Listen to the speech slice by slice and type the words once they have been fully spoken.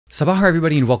Sabahar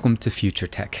everybody and welcome to Future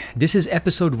Tech. This is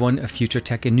episode 1 of Future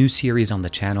Tech, a new series on the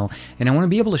channel, and I want to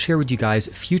be able to share with you guys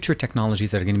future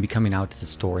technologies that are going to be coming out to the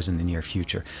stores in the near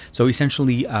future. So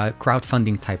essentially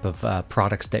crowdfunding type of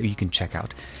products that you can check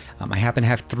out. I happen to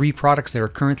have 3 products that are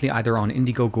currently either on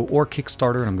Indiegogo or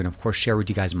Kickstarter, and I'm going to of course share with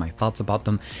you guys my thoughts about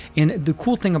them. And the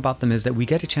cool thing about them is that we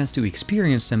get a chance to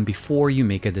experience them before you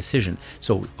make a decision.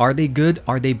 So are they good?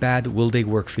 Are they bad? Will they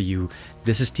work for you?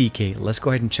 This is TK. Let's go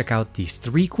ahead and check out these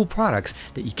 3 cool products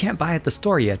that you can't buy at the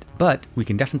store yet, but we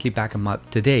can definitely back them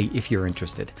up today if you're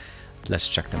interested. Let's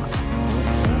check them out.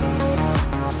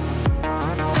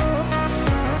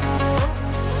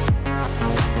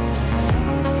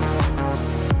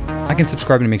 Like and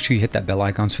subscribe and make sure you hit that bell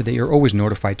icon so that you're always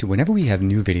notified to whenever we have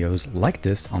new videos like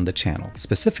this on the channel,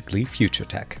 specifically Future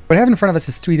Tech. What I have in front of us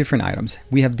is 3 different items.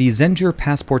 We have the Zendure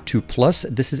Passport 2 Plus.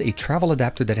 This is a travel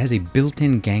adapter that has a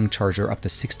built-in gang charger up to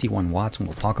 61 watts, and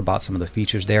we'll talk about some of the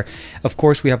features there. Of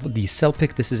course, we have the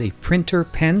Selpic. This is a printer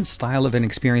pen style of an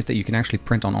experience that you can actually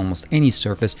print on almost any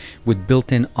surface with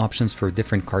built-in options for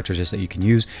different cartridges that you can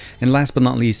use. And last but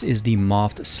not least is the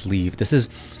Moft sleeve. This is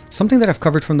something that I've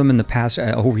covered from them in the past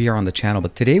over here on the channel,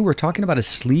 but today we're talking about a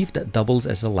sleeve that doubles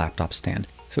as a laptop stand.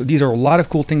 So these are a lot of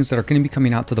cool things that are going to be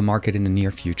coming out to the market in the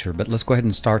near future, but let's go ahead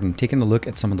and start and taking a look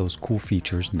at some of those cool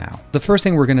features now. The first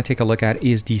thing we're going to take a look at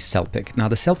is the Selpic. Now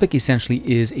the Selpic essentially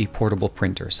is a portable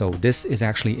printer. So this is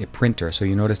actually a printer. So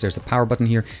you notice there's a power button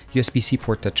here, USB-C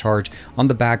port to charge. On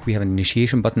the back we have an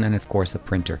initiation button and of course a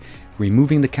printer.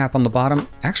 Removing the cap on the bottom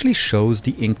actually shows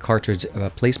the ink cartridge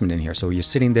placement in here. So you're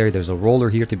sitting there, there's a roller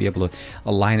here to be able to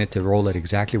align it to roll it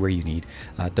exactly where you need.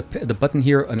 The button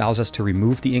here allows us to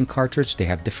remove the ink cartridge. They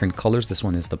have different colors. This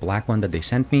one is the black one that they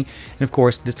sent me. And of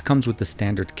course, this comes with the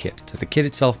standard kit. So the kit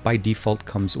itself by default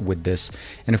comes with this.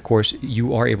 And of course,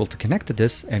 you are able to connect to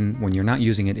this, and when you're not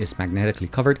using it, it's magnetically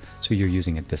covered. So you're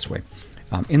using it this way.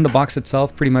 In the box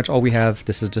itself, pretty much all we have,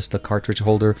 this is just a cartridge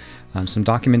holder, some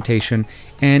documentation,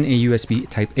 and a USB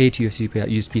Type-A to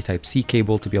USB Type-C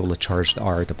cable to be able to charge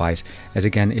our device, as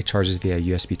again, it charges via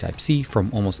USB Type-C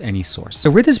from almost any source. So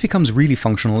where this becomes really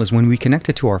functional is when we connect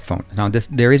it to our phone. Now,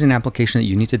 there is an application that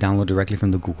you need to download directly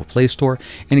from the Google Play Store,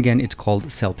 and again, it's called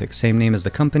Selpic. Same name as the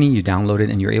company, you download it,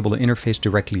 and you're able to interface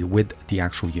directly with the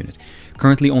actual unit.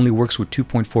 Currently only works with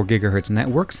 2.4 gigahertz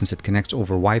network since it connects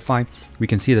over Wi-Fi. We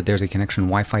can see that there's a connection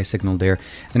Wi-Fi signal there.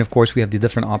 And of course, we have the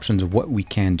different options of what we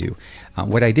can do.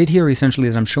 What I did here essentially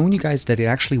is I'm showing you guys that it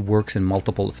actually works in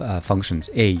multiple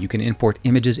functions. You can import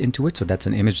images into it. So that's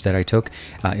an image that I took.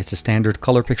 It's a standard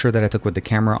color picture that I took with the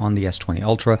camera on the S20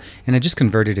 Ultra, and I just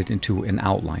converted it into an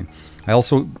outline. I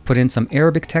also put in some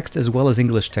Arabic text as well as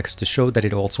English text to show that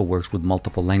it also works with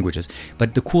multiple languages.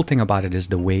 But the cool thing about it is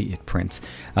the way it prints.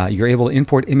 You're able to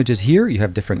import images here. You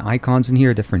have different icons in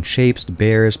here, different shapes,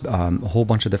 bears, a whole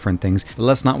bunch of different things. But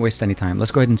let's not waste any time.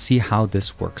 Let's go ahead and see how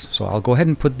this works. So I'll go ahead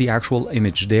and put the actual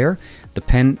image there. The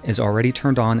pen is already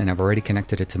turned on and I've already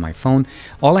connected it to my phone.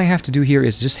 All I have to do here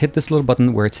is just hit this little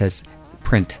button where it says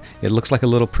print. It looks like a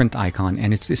little print icon,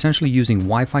 and it's essentially using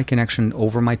Wi-Fi connection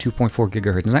over my 2.4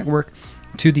 gigahertz network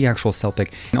to the actual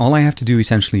Selpic. And all I have to do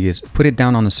essentially is put it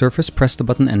down on the surface, press the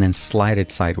button, and then slide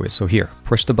it sideways. So here,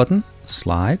 push the button,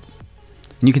 slide.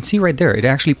 And you can see right there, it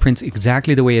actually prints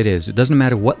exactly the way it is. It doesn't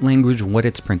matter what language, what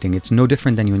it's printing. It's no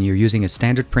different than when you're using a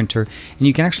standard printer. And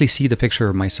you can actually see the picture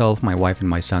of myself, my wife, and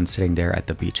my son sitting there at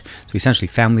the beach. So essentially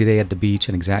family day at the beach,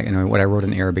 and exactly what I wrote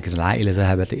in Arabic is العائلة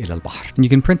ذهبت إلى البحر. And you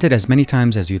can print it as many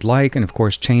times as you'd like, and of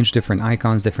course change different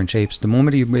icons, different shapes. The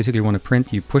moment you basically want to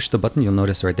print, you push the button, you'll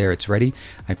notice right there it's ready.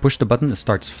 I push the button, it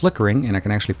starts flickering, and I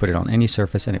can actually put it on any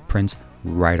surface and it prints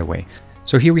right away.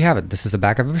 So here we have it. This is the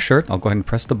back of a shirt. I'll go ahead and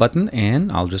press the button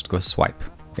and I'll just go swipe.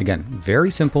 Again,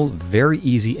 very simple, very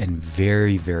easy, and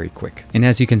very, very quick. And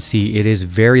as you can see, it is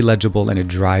very legible and it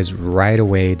dries right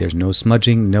away. There's no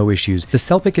smudging, no issues. The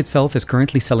Selpic itself is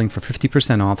currently selling for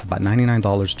 50% off, about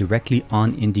 $99 directly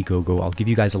on Indiegogo. I'll give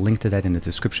you guys a link to that in the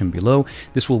description below.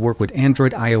 This will work with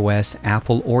Android, iOS,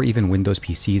 Apple, or even Windows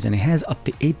PCs, and it has up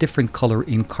to 8 different color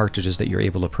ink cartridges that you're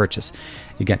able to purchase.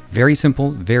 Again, very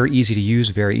simple, very easy to use,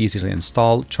 very easy to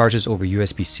install, charges over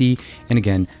USB-C, and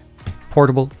again,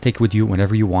 portable, take it with you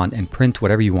whenever you want and print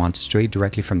whatever you want straight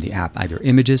directly from the app, either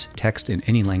images, text, in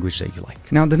any language that you like.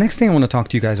 Now, the next thing I want to talk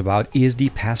to you guys about is the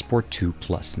Passport 2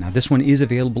 Plus. Now, this one is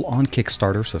available on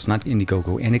Kickstarter, so it's not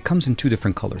Indiegogo, and it comes in 2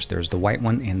 different colors. There's the white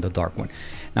one and the dark one.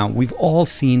 Now, we've all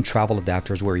seen travel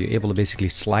adapters where you're able to basically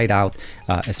slide out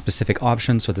a specific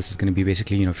option. So this is going to be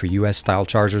basically, for US style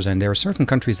chargers, and there are certain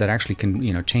countries that actually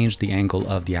can, change the angle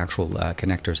of the actual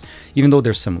connectors, even though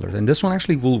they're similar. And this one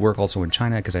actually will work also in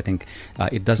China, because I think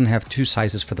it doesn't have 2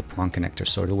 sizes for the prong connector,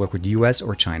 so it'll work with US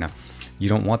or China. You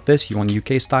don't want this, you want a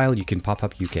UK style, you can pop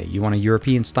up UK. You want a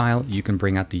European style, you can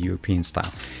bring out the European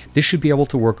style. This should be able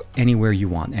to work anywhere you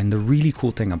want. And the really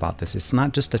cool thing about this, it's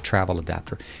not just a travel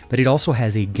adapter, but it also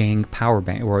has a gang power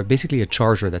bank, or basically a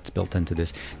charger that's built into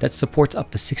this that supports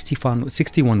up to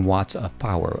 61 watts of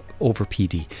power over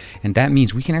PD. And that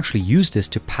means we can actually use this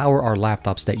to power our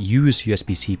laptops that use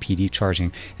USB-C PD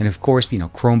charging. And of course,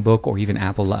 Chromebook or even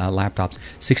Apple laptops,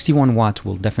 61 watts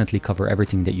will definitely cover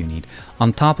everything that you need.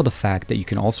 On top of the fact that you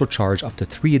can also charge up to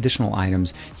 3 additional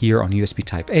items here on USB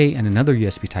Type A and another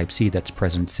USB Type C that's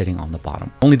present sitting on the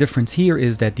bottom. Only difference here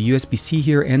is that the USB-C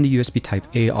here and the USB Type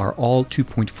A are all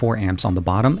 2.4 amps on the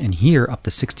bottom, and here up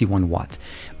to 61 watts.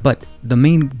 But the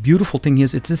main beautiful thing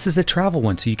is this is a travel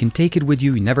one, so you can take it with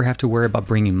you. You never have to worry about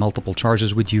bringing multiple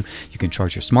chargers with you. You can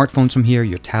charge your smartphones from here,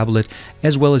 your tablet,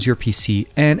 as well as your PC,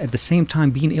 and at the same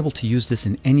time being able to use this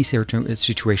in any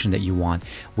situation that you want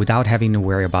without having to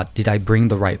worry about, did I bring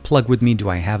the right plug with me? Do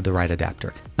I have the right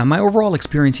adapter? Now, my overall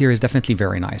experience here is definitely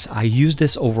very nice. I use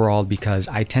this overall because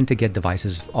I tend to get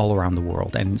devices all around the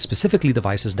world, and specifically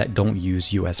devices that don't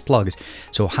use US plugs.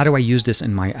 So how do I use this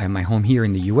in my home here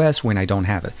in the US when I don't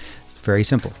have it? It's very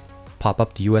simple. Pop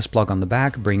up the US plug on the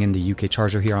back, bring in the UK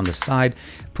charger here on the side,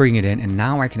 bring it in, and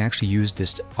now I can actually use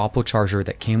this Oppo charger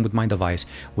that came with my device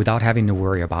without having to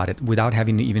worry about it, without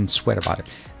having to even sweat about it.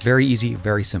 Very easy,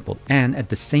 very simple. And at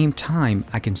the same time,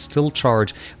 I can still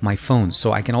charge my phone.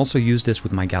 So I can also use this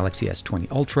with my Galaxy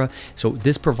S20 Ultra. So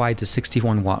this provides a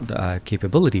 61 watt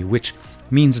capability, which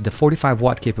means the 45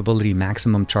 watt capability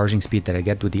maximum charging speed that I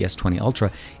get with the S20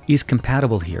 Ultra is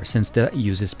compatible here, since that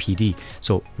uses PD.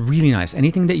 So really nice.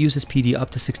 Anything that uses PD up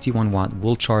to 61 watt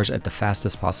will charge at the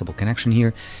fastest possible connection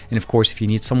here. And of course, if you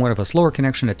need somewhat of a slower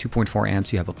connection at 2.4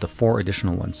 amps, you have up to 4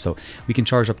 additional ones. So we can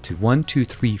charge up to 1, 2,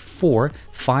 3, 4,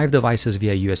 5 devices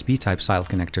via USB type style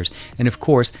connectors. And of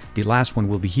course, the last one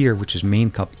will be here, which is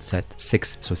main cup set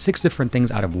 6. So 6 different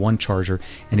things out of one charger.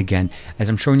 And again, as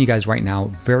I'm showing you guys right now,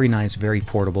 very nice, very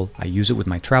portable. I use it with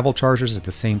my travel chargers at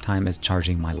the same time as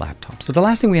charging my laptop. So the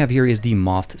last thing we have here is the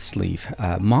Moft sleeve.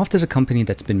 Moft is a company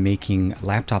that's been making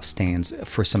laptop stands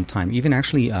for some time, even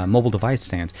actually mobile device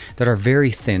stands that are very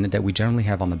thin that we generally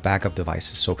have on the back of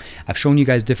devices. So I've shown you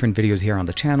guys different videos here on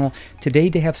the channel. Today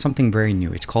they have something very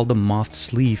new. It's called the Moft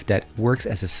sleeve that works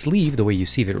as a sleeve the way you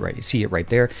see it right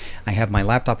there. I have my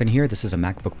laptop in here. This is a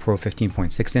MacBook Pro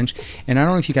 15.6 inch, and I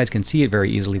don't know if you guys can see it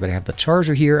very easily, but I have the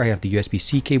charger here, I have the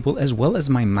USB-C cable, as well as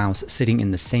my mouse sitting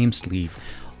in the same sleeve,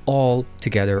 all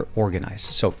together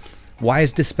organized. So why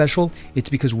is this special? It's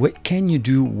because what can you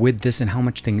do with this and how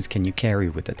much things can you carry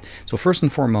with it? So first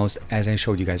and foremost, as I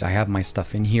showed you guys, I have my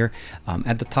stuff in here.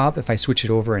 At the top, if I switch it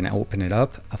over and I open it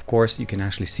up, of course, you can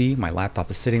actually see my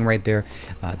laptop is sitting right there.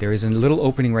 There is a little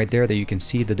opening right there that you can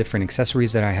see the different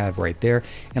accessories that I have right there.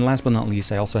 And last but not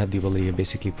least, I also have the ability of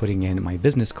basically putting in my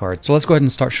business card. So let's go ahead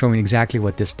and start showing exactly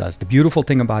what this does. The beautiful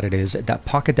thing about it is that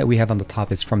pocket that we have on the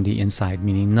top is from the inside,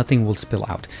 meaning nothing will spill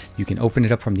out. You can open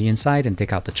it up from the inside and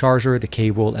take out the charger, the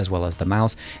cable, as well as the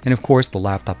mouse, and of course the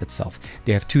laptop itself.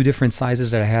 They have 2 different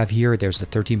sizes that I have here. There's the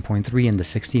 13.3 and the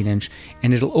 16 inch,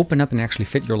 and it'll open up and actually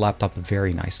fit your laptop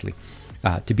very nicely.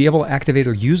 To be able to activate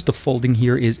or use the folding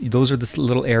here, those are the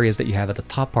little areas that you have at the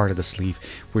top part of the sleeve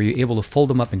where you're able to fold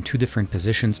them up in 2 different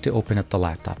positions to open up the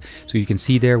laptop. So you can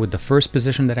see there with the first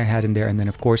position that I had in there, and then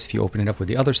of course if you open it up with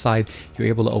the other side, you're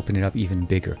able to open it up even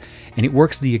bigger. And it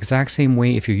works the exact same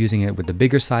way if you're using it with the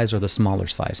bigger size or the smaller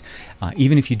size.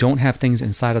 Even if you don't have things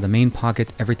inside of the main pocket,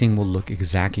 everything will look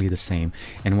exactly the same.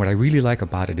 And what I really like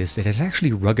about it is it is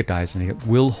actually ruggedized, and it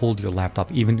will hold your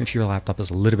laptop even if your laptop is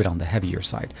a little bit on the heavier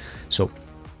side. So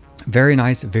very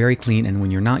nice, very clean, and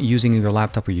when you're not using your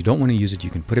laptop or you don't want to use it,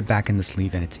 you can put it back in the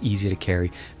sleeve and it's easy to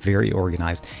carry, very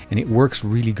organized, and it works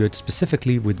really good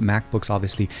specifically with MacBooks,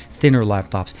 obviously thinner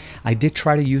laptops. I did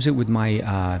try to use it with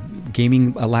my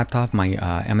gaming laptop, my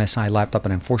MSI laptop,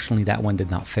 and unfortunately that one did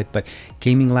not fit. But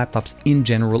gaming laptops in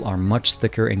general are much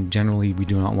thicker, and generally we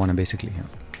do not want to basically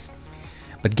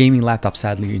but gaming laptops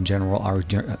sadly in general are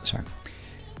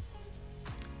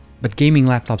But gaming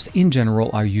laptops in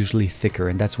general are usually thicker,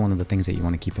 and that's one of the things that you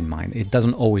want to keep in mind. It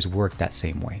doesn't always work that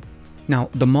same way. Now,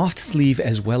 the Moft sleeve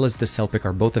as well as the Selpic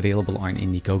are both available on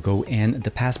Indiegogo, and the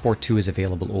Passport 2 is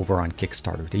available over on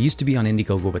Kickstarter. They used to be on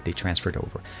Indiegogo, but they transferred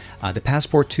over. The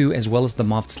Passport 2 as well as the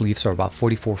Moft sleeves are about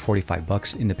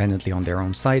 $44–45 independently on their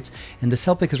own sites, and the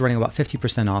Selpic is running about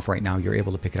 50% off right now. You're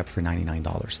able to pick it up for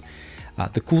 $99.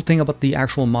 The cool thing about the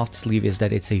actual Moft sleeve is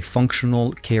that it's a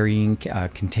functional carrying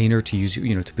container to use,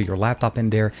 to put your laptop in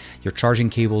there, your charging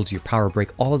cables, your power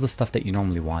brick, all of the stuff that you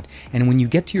normally want. And when you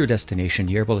get to your destination,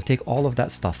 you're able to take all of that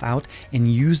stuff out and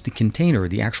use the container,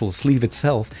 the actual sleeve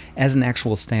itself, as an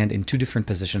actual stand in 2 different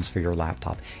positions for your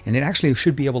laptop. And it actually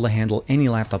should be able to handle any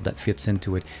laptop that fits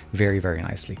into it very, very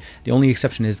nicely. The only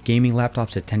exception is gaming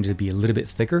laptops that tend to be a little bit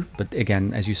thicker. But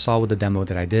again, as you saw with the demo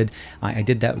that I did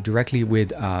that directly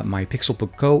with my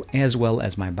Pixelbook Go as well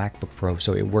as my MacBook Pro,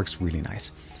 so it works really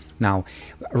nice. Now,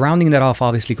 rounding that off,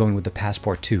 obviously going with the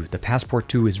Passport 2. The Passport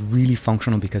 2 is really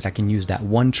functional because I can use that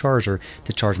one charger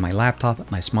to charge my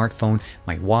laptop, my smartphone,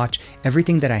 my watch,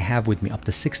 everything that I have with me, up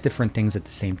to 6 different things at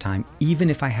the same time, even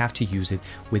if I have to use it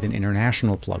with an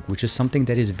international plug, which is something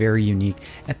that is very unique,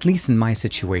 at least in my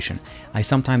situation. I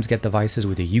sometimes get devices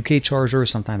with a UK charger,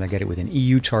 sometimes I get it with an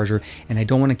EU charger, and I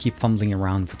don't want to keep fumbling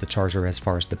around with the charger as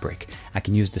far as the brick. I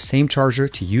can use the same charger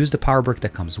to use the power brick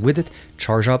that comes with it,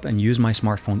 charge up and use my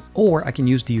smartphone, or I can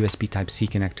use the USB Type-C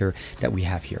connector that we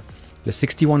have here. The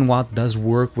 61 watt does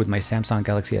work with my Samsung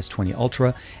Galaxy S20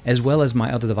 Ultra, as well as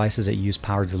my other devices that use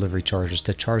power delivery chargers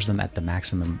to charge them at the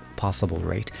maximum possible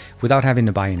rate without having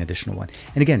to buy an additional one.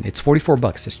 And again, it's 44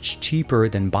 bucks. It's cheaper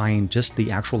than buying just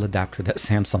the actual adapter that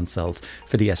Samsung sells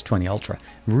for the S20 Ultra.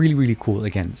 Really, really cool.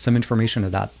 Again, some information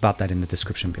about that in the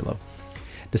description below.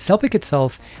 The Selpic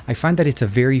itself, I find that it's a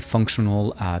very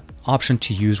functional option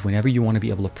to use whenever you want to be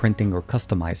able to printing or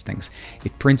customize things.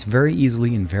 It prints very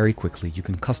easily and very quickly. You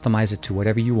can customize it to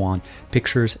whatever you want,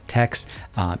 pictures, text,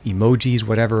 emojis,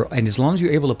 whatever, and as long as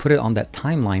you're able to put it on that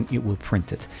timeline, it will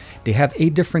print it. They have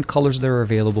 8 different colors that are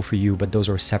available for you, but those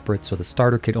are separate, so the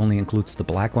starter kit only includes the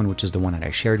black one, which is the one that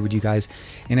I shared with you guys,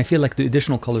 and I feel like the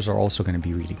additional colors are also going to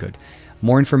be really good.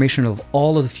 More information of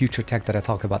all of the future tech that I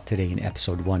talk about today in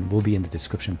episode 1 will be in the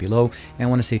description below. And I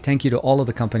want to say thank you to all of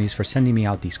the companies for sending me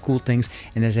out these cool things.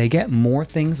 And as I get more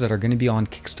things that are going to be on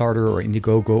Kickstarter or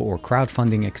Indiegogo or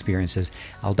crowdfunding experiences,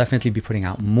 I'll definitely be putting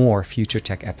out more future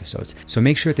tech episodes. So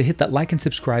make sure to hit that like and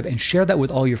subscribe and share that with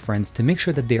all your friends to make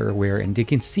sure that they are aware and they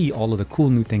can see all of the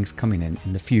cool new things coming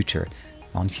in the future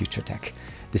on Future Tech.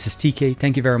 This is TK.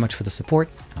 Thank you very much for the support,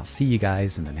 and I'll see you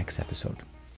guys in the next episode.